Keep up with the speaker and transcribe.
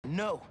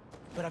know,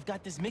 but I've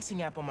got this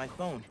mixing app on my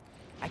phone.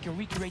 I can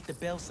recreate the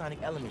Bell sonic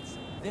elements.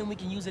 Then we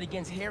can use it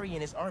against Harry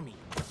and his army.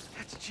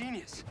 That's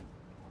genius.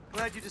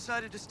 Glad you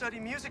decided to study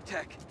music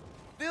tech.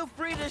 Feel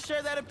free to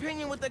share that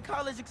opinion with the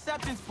college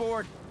acceptance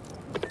board.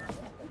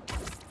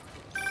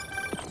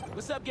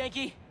 What's up,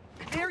 Genki?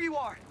 There you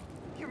are!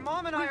 Your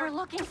mom and I We were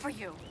looking for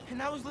you.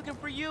 And I was looking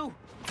for you.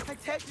 I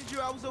texted you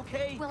I was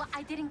okay. Well,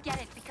 I didn't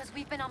get it because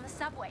we've been on the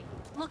subway,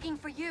 looking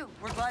for you.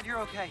 We're glad you're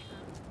okay.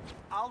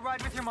 I'll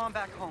ride with your mom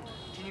back home.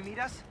 Can you meet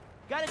us?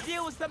 Gotta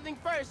deal with something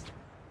first,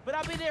 but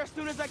I'll be there as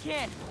soon as I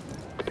can.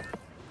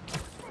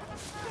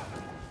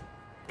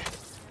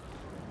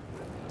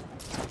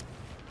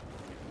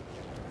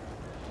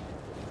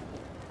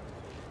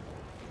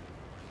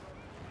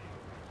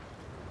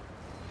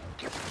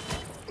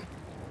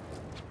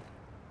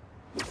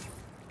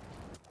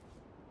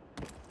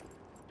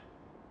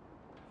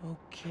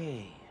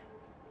 Okay.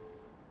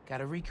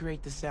 Gotta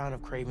recreate the sound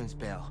of Kraven's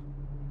bell.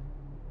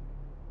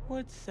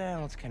 What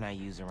sounds can I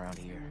use around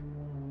here?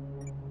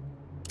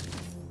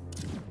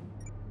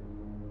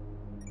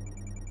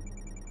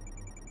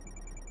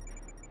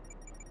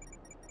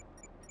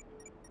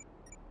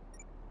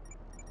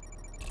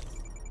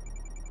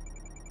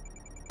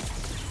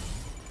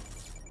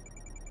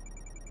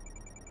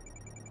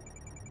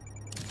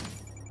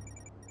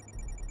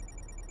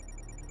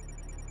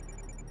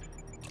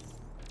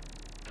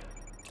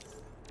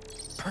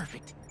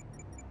 Perfect.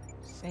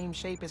 Same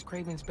shape as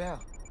Kraven's bell.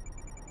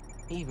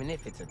 Even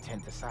if it's a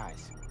tenth the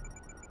size.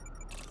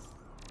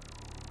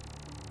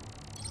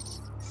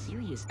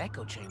 Serious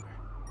echo chamber.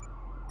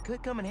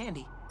 Could come in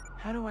handy.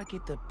 How do I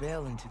get the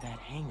bell into that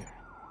hangar?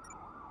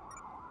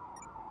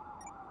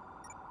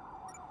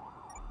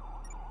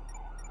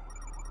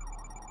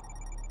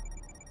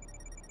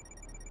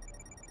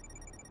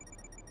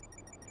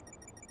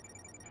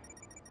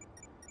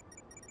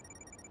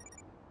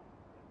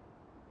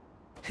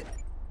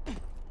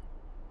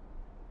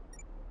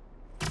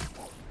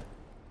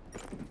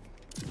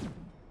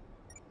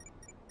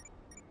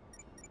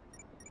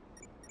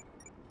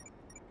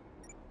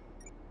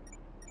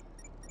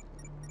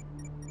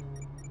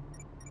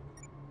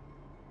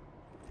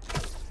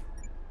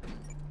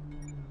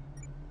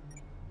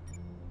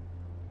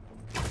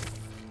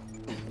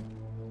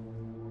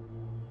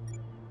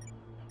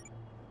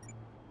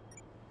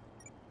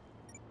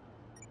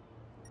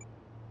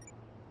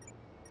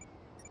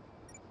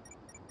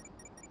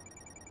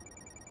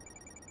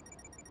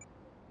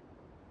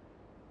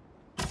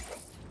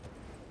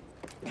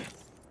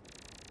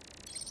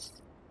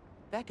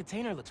 That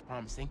container looks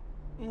promising.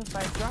 If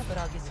I drop it,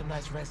 I'll get some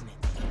nice resonance.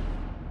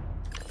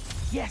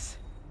 Yes!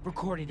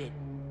 Recorded it.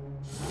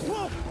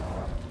 Whoa!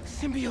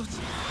 Symbiotes!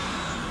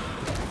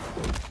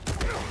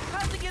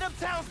 How'd they get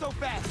uptown so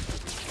fast?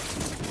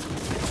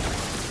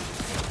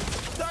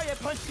 Sorry I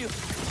punched you.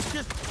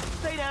 Just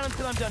stay down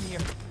until I'm done here.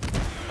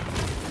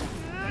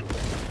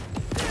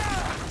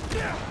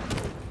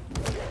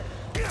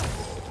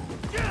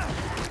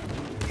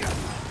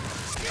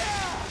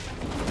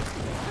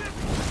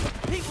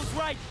 Pete was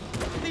right.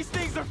 These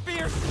things are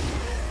fierce.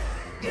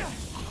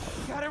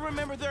 Gotta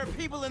remember there are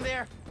people in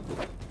there.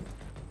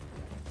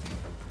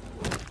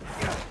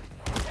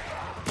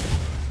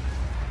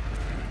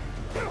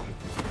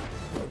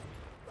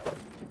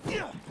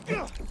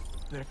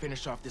 Better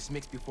finish off this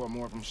mix before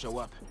more of them show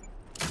up.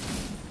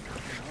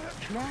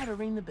 Now to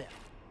ring the bell.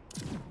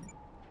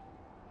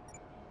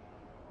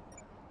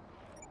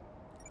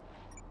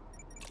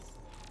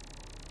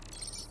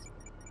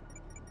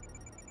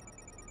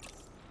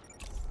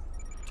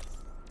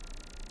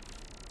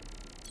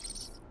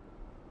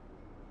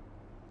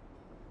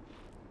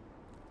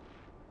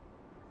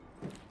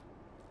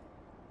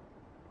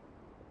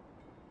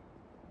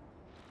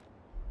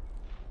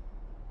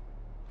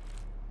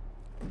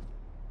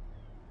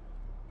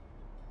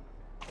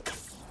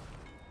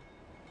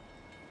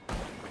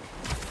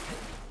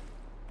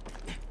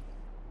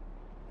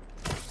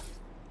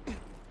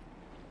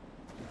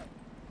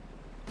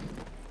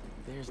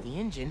 There's the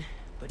engine,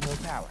 but no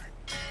power.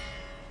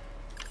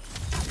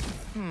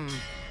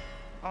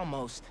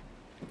 Almost.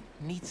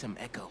 Need some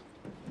echo.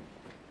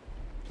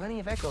 Plenty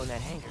of echo in that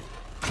hangar.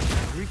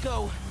 Here we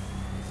go.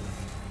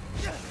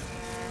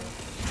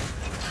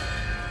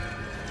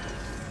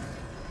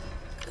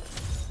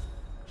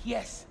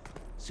 Yes,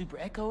 Super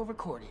Echo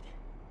recorded.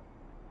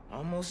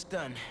 Almost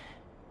done.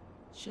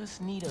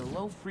 Just need a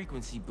low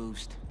frequency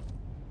boost.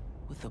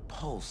 With a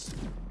pulse.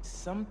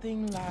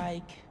 Something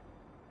like...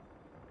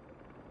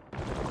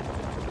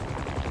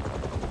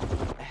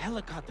 a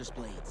helicopter's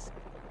blades.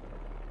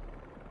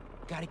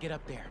 Gotta get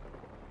up there.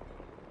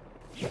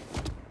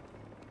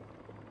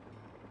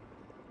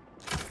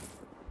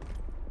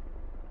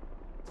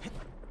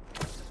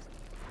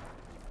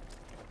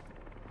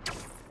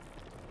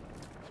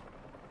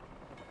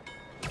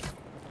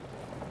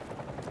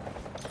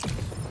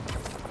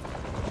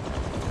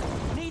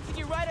 Need to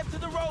get right up to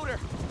the rotor.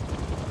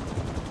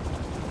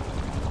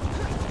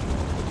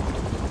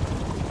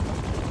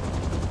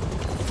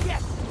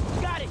 Yes,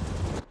 got it.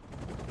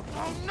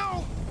 Oh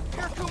no!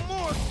 Here come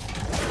more!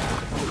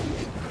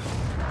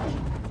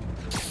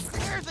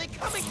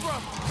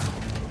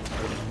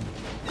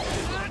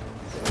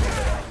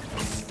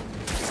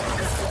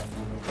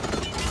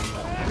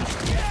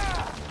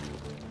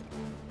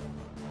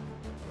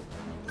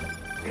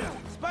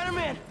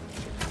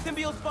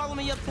 Symbiotes follow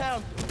me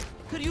uptown.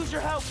 Could use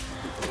your help.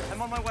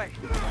 I'm on my way.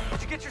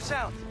 Did you get your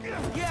sound?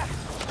 Yeah.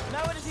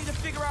 Now I just need to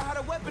figure out how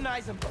to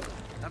weaponize them.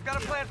 I've got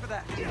a plan for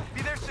that.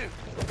 Be there soon.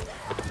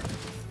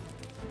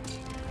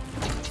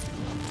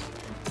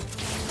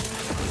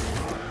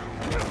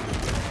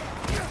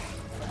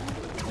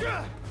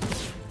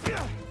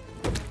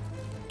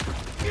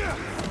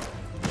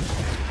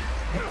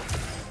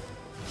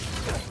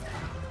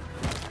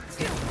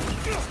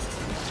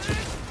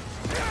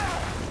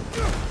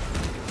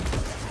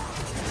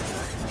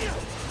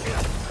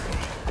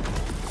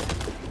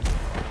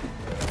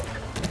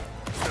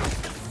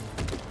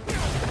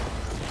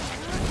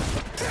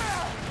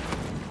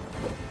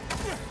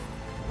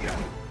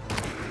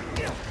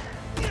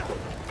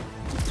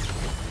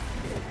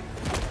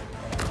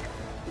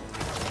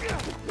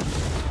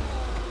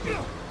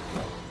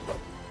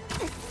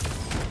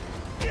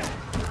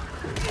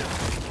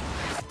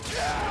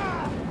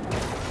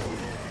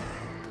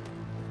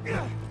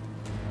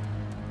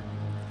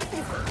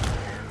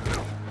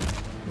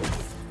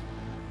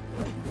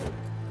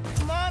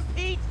 Come on,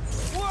 Pete!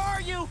 Where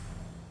are you?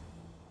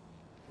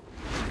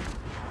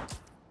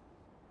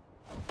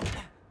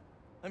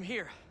 I'm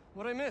here.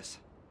 What'd I miss?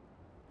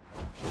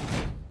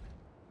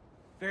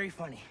 Very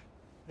funny.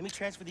 Let me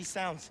transfer these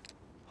sounds.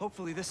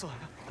 Hopefully this'll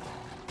help.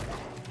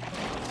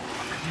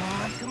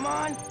 Come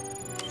on!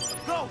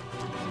 Go!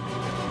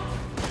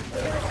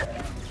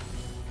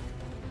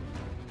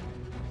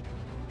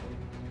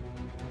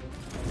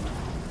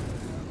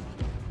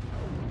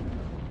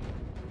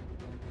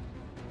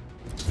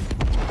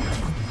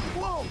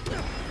 Whoa!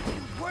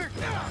 Work!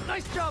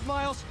 Nice job,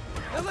 Miles!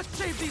 Now let's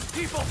save these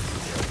people!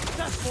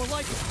 That's more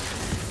like it!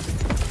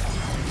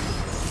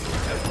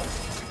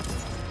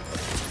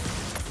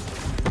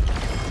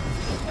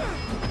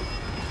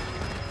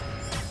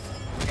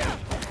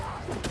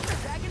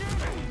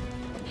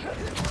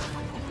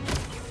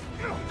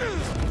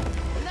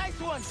 Nice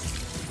one!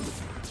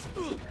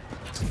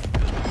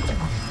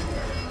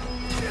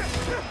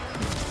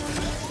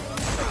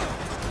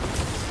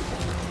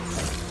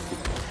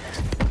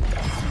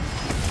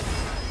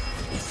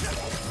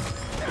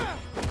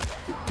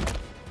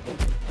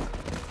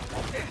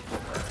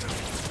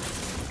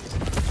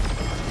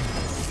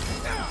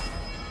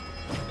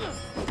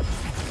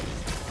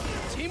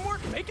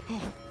 Teamwork, make it!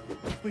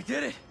 We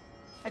did it!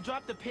 I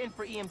dropped the pin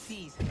for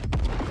EMTs.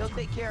 They'll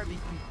take care of these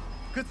people.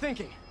 Good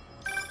thinking.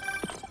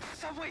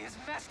 Subway is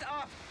messed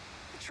up.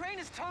 The train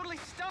is totally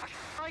stuck.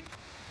 Like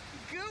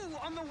goo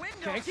on the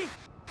windows. Ganke?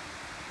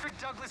 For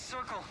Douglas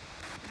Circle.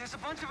 There's a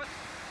bunch of us.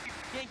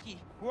 Yankee,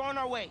 we're on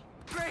our way.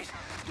 Great.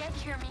 Get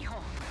here, mijo.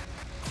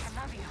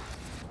 I love you.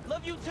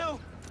 Love you too.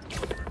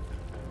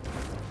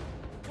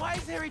 Why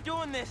is Harry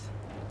doing this?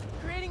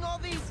 Creating all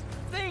these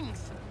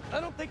things? I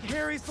don't think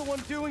Harry's the one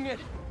doing it.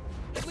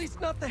 At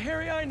least not the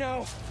Harry I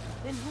know.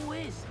 Then who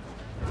is?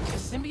 A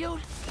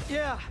symbiote?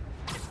 Yeah,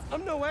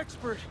 I'm no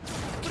expert,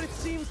 but it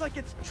seems like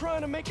it's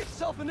trying to make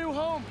itself a new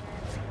home.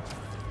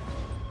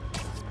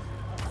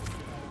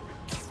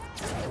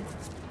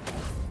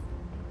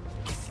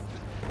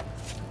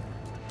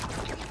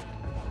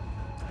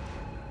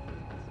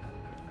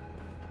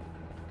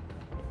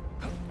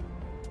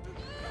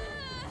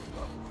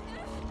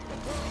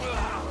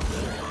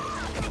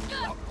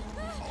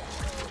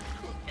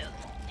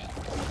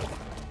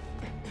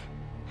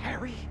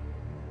 Harry?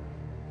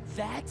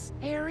 That's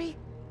Harry?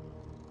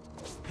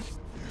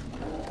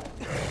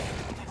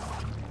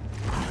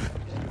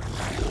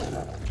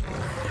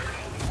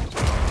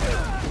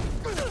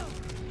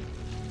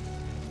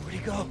 Where'd he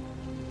go?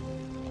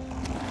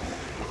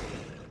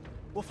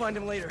 We'll find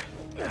him later.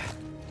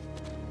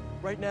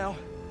 Right now,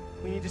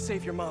 we need to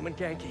save your mom and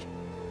Ganke.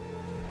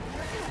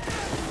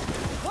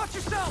 Watch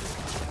yourself!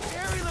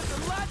 Harry looked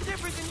a lot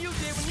different than you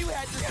did when you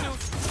had the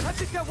suit. I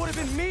think that would have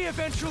been me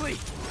eventually,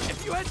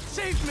 if you had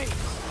saved me!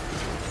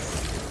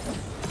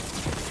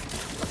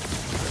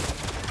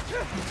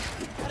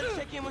 Gotta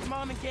check in with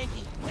Mom and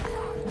Ganke.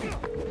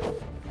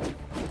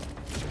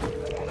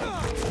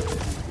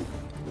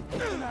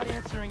 They're not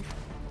answering.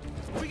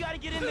 We gotta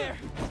get in there.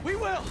 We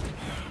will!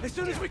 As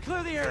soon as we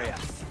clear the area!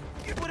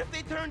 What if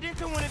they turned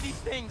into one of these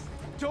things?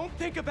 Don't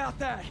think about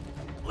that!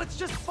 Let's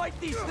just fight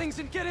these things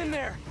and get in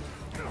there!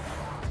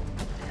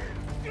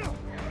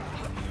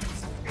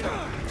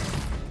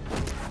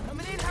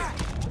 Coming in hot.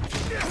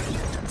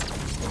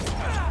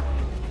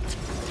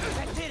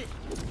 That did it.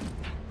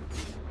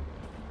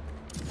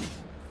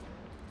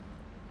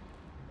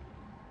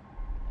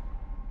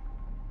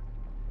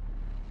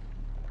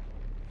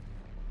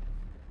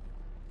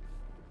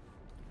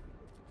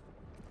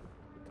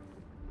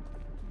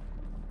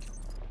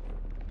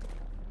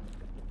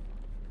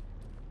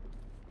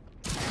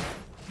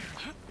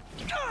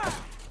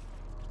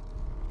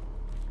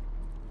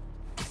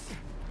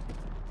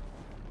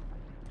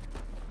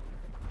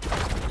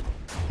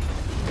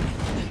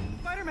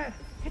 Spider-Man,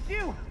 it's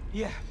you.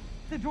 Yeah,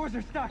 The doors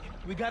are stuck.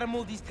 we gotta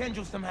move these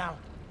tendrils somehow.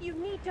 You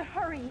need to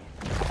hurry.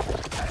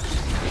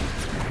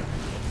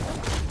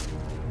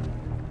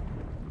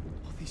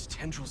 All these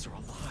tendrils are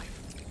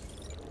alive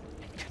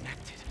and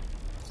connected.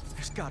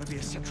 gotta be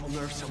a central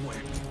nerve somewhere.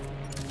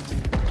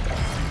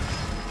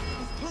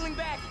 He's pulling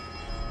back.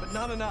 But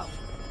not enough.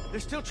 They're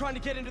still trying to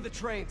get into the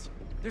trains.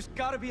 There's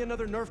gotta be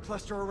another nerve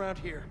cluster around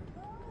here.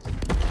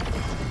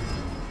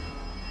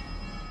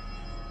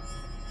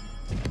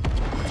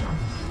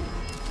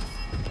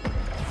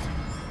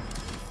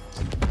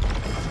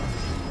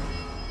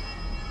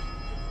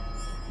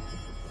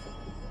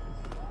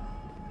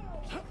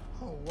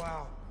 Oh,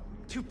 wow.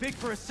 Too big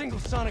for a single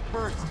sonic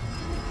burst.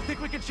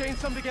 Think we can chain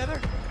some together?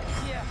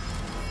 Yeah.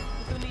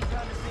 We're gonna need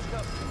time to sync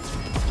up.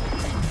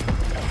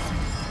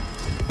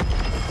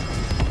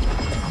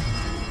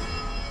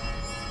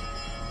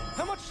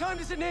 How much time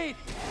does it need?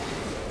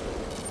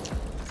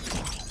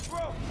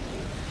 Bro,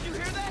 did you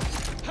hear that?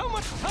 How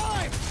much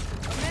time?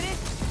 A minute?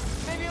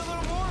 Maybe a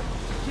little more?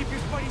 Keep your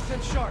spidey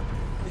sense sharp.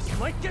 This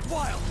might get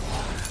wild.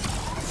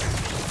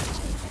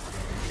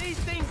 These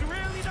things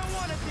really don't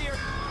want us here.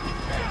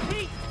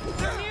 Pete,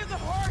 they're near the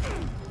heart.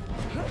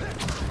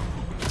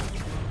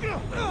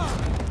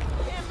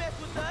 Can't mess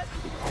with us.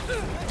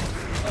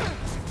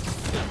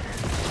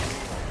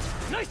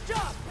 Nice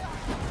job!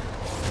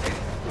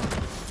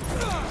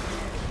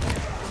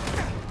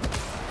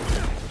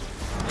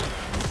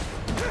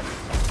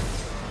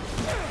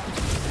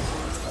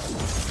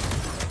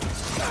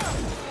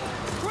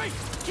 Great!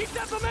 Keep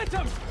that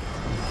momentum!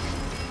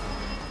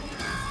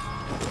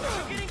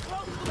 We're getting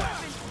close to the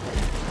weapon.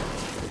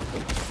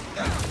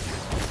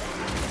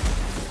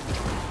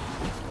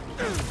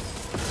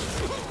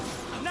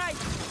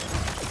 Nice.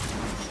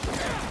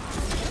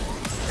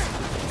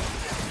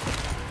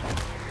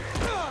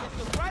 This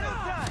was right on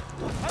time.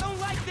 I don't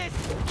like this.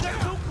 They're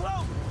too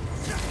close.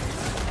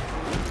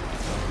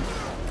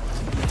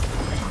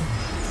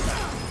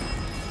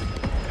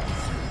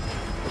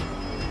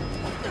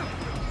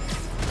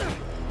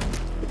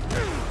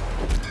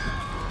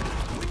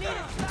 We need to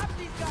stop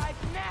these guys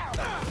now.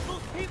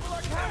 Those people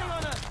are counting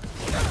on us.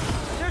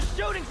 They're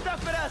shooting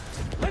stuff at us.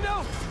 I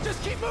know!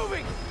 Just keep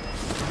moving!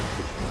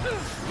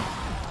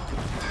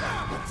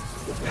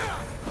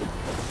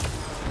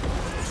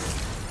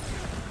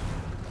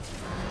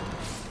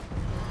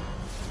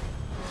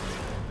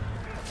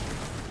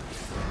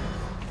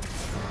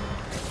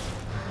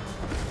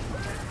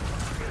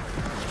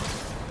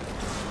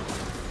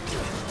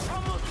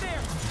 Almost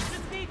there.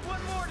 Just need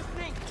one more to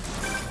sink.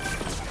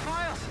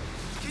 Miles,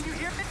 can you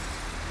hear it?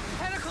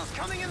 Tentacles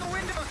coming in the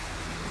windows.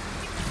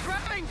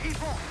 Trapping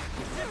people.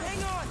 Just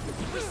hang on.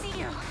 We see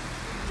you.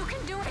 You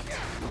can do it.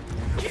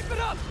 Keep it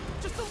up!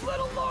 Just a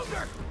little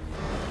longer!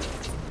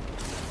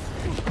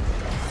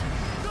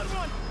 Good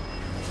one.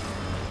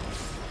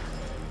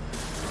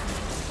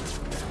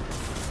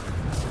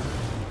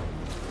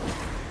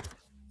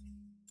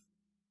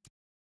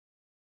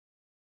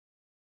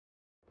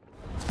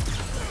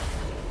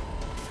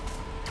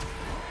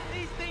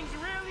 These things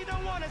really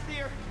don't want us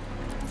here.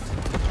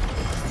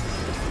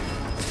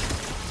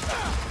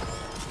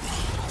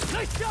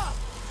 Nice job!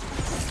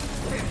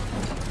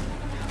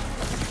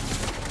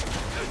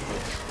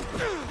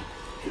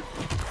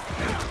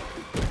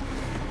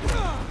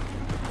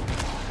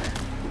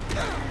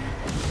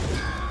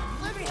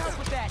 Let me help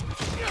with that.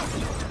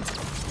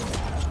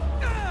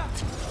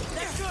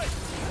 That's good.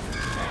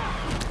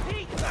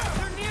 Pete,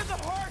 they're near the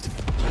heart.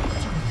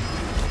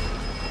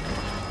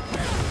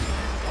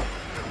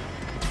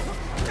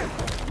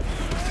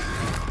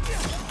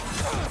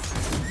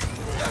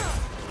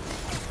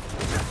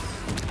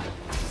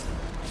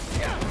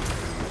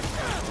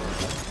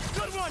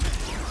 Good one.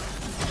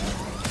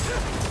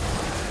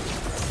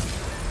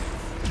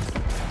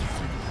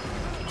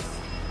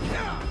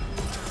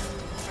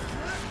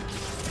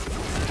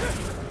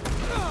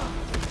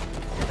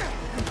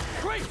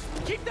 Great!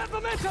 Keep that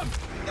momentum!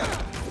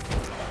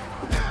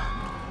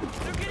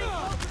 They're getting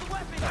close to the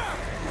weapon.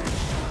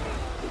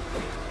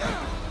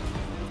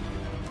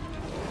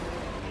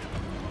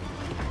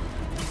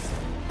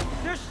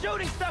 They're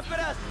shooting stuff at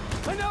us.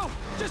 I know!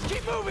 Just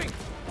keep moving!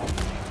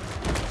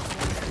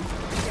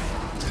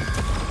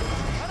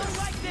 I don't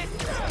like this.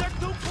 They're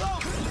too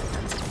close.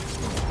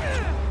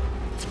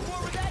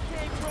 Where that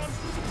came from?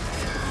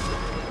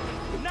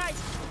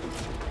 Nice.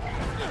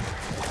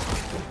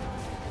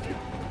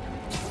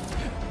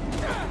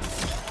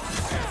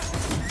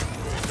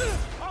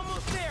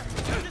 Almost there.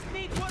 Just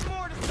need one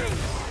more to sink.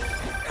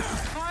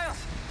 Miles,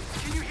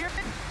 can you hear it?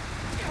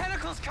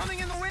 Tentacles coming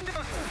in the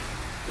windows.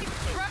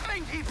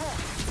 Trapping people.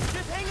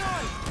 Just hang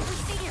on. We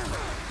see you.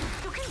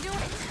 You can do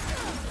it.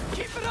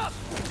 Keep it up!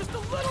 Just a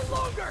little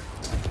longer!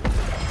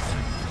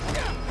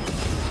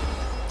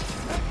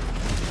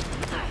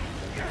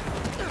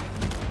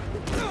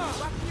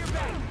 Watch your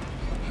back.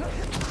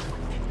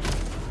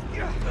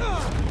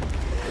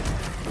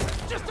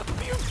 Just a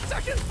few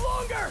seconds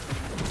longer!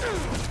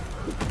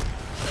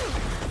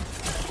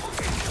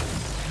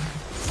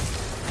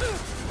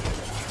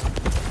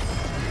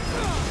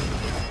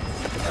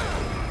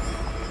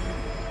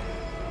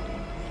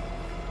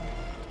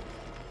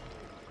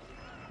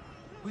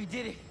 We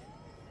did it.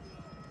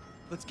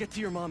 Let's get to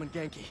your mom and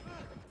Genki.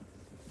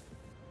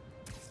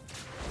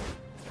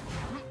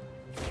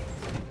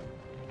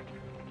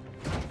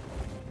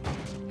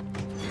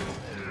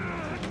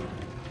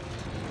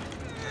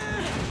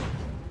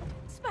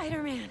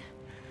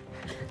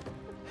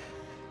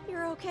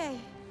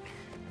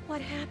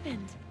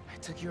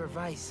 took your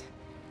advice.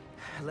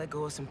 I let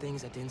go of some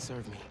things that didn't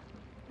serve me.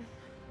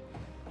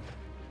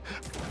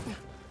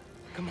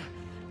 Come on.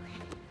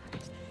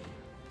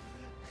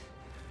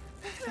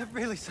 That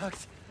really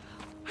sucks.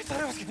 I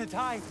thought I was gonna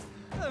die.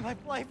 My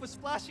life was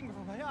flashing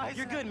before my eyes.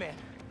 You're good, man.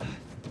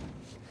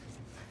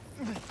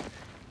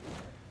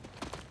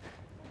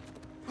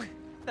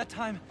 That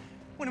time,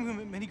 when we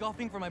went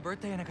mini-golfing for my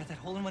birthday and I got that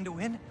hole-in-one to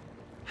win,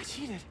 I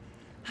cheated.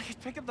 I could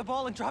pick up the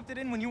ball and dropped it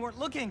in when you weren't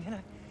looking,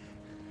 and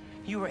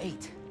You were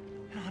 8.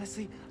 And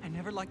honestly, I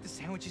never liked the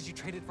sandwiches you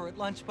traded for at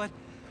lunch, but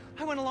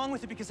I went along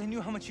with it because I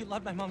knew how much you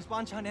loved my mom's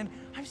banchan, and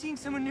I'm seeing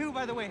someone new,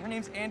 by the way. Her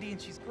name's Andy,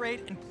 and she's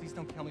great, and please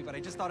don't kill me, but I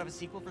just thought of a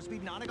sequel for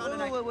Speed Nonagon,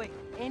 and Wait.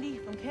 Andy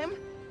from Kim?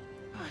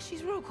 Oh,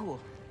 she's real cool.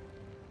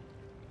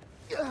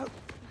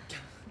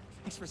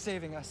 Thanks for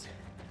saving us.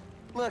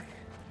 Look,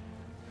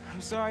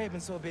 I'm sorry I've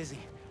been so busy.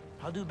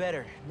 I'll do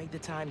better. Make the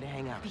time to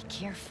hang out. Be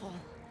careful.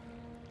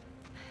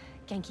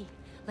 Genki,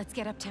 let's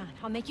get uptown.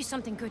 I'll make you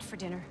something good for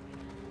dinner.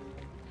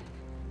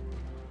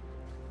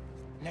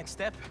 Next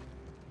step?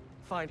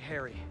 Find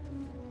Harry.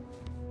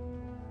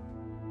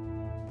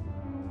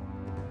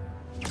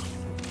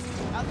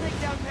 I'll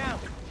take downtown.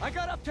 I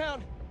got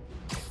uptown!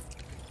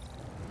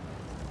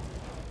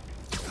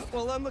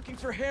 Well, I'm looking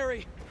for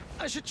Harry.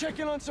 I should check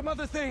in on some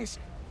other things.